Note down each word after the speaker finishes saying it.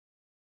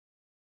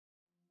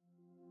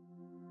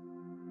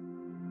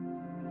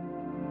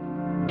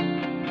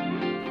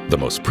The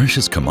most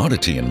precious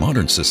commodity in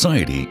modern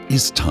society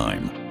is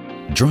time.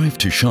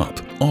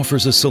 Drive2Shop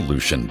offers a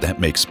solution that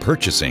makes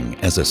purchasing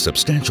as a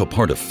substantial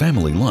part of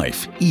family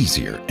life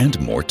easier and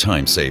more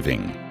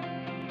time-saving.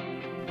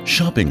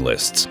 Shopping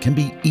lists can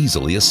be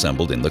easily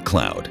assembled in the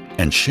cloud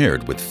and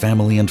shared with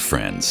family and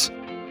friends.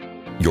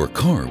 Your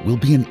car will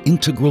be an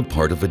integral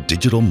part of a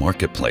digital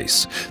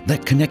marketplace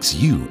that connects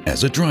you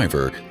as a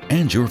driver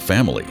and your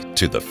family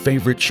to the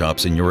favorite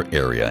shops in your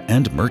area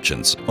and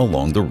merchants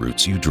along the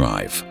routes you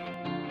drive.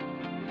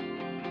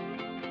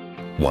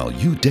 While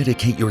you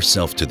dedicate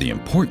yourself to the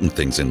important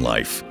things in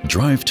life,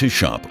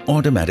 Drive2Shop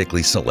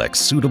automatically selects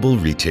suitable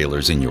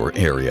retailers in your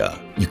area.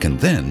 You can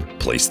then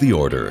place the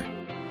order.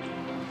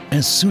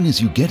 As soon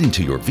as you get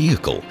into your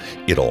vehicle,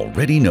 it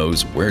already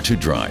knows where to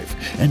drive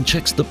and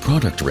checks the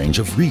product range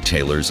of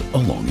retailers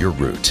along your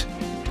route.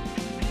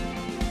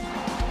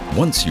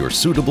 Once your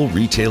suitable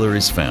retailer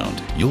is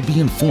found, you'll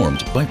be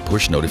informed by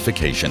push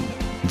notification,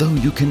 though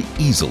you can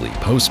easily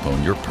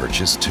postpone your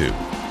purchase too.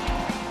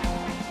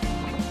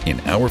 In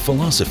our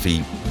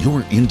philosophy,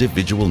 your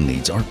individual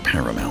needs are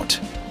paramount.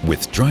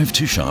 With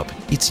Drive2Shop,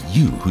 it's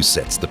you who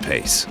sets the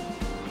pace.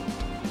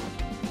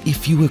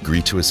 If you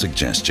agree to a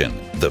suggestion,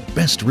 the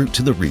best route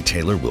to the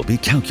retailer will be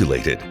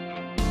calculated,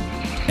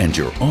 and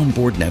your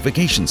onboard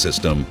navigation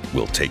system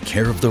will take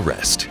care of the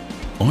rest.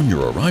 On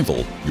your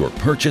arrival, your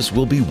purchase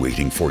will be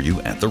waiting for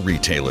you at the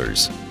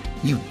retailers.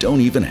 You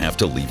don't even have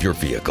to leave your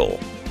vehicle.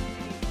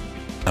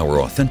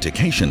 Our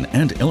authentication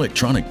and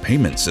electronic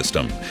payment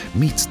system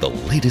meets the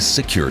latest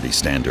security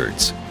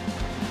standards.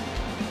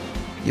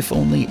 If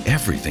only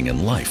everything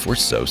in life were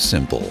so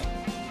simple.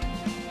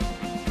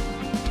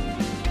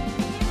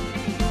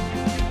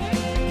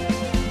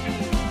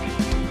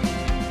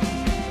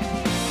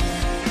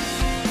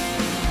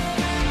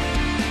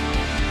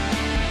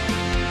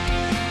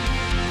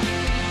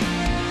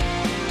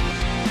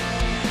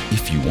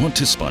 If you want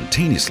to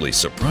spontaneously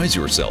surprise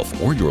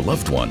yourself or your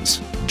loved ones,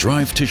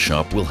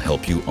 Drive2Shop will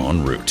help you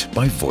en route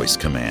by voice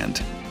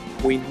command.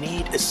 We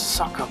need a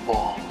soccer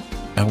ball.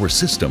 Our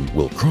system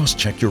will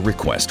cross-check your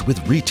request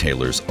with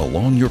retailers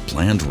along your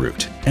planned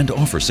route and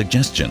offer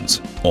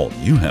suggestions. All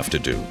you have to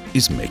do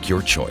is make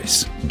your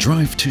choice.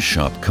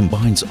 Drive2Shop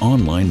combines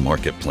online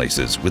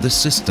marketplaces with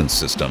assistance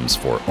systems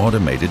for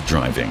automated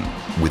driving.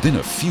 Within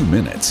a few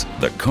minutes,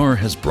 the car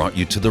has brought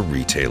you to the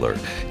retailer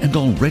and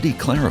already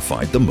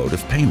clarified the mode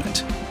of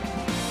payment.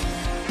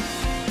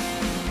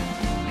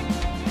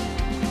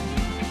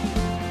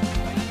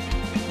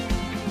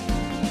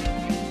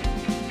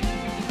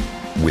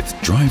 With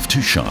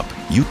Drive2Shop,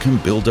 you can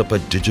build up a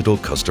digital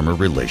customer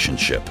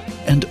relationship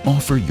and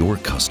offer your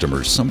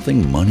customers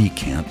something money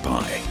can't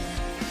buy: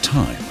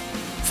 time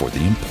for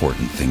the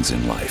important things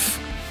in life.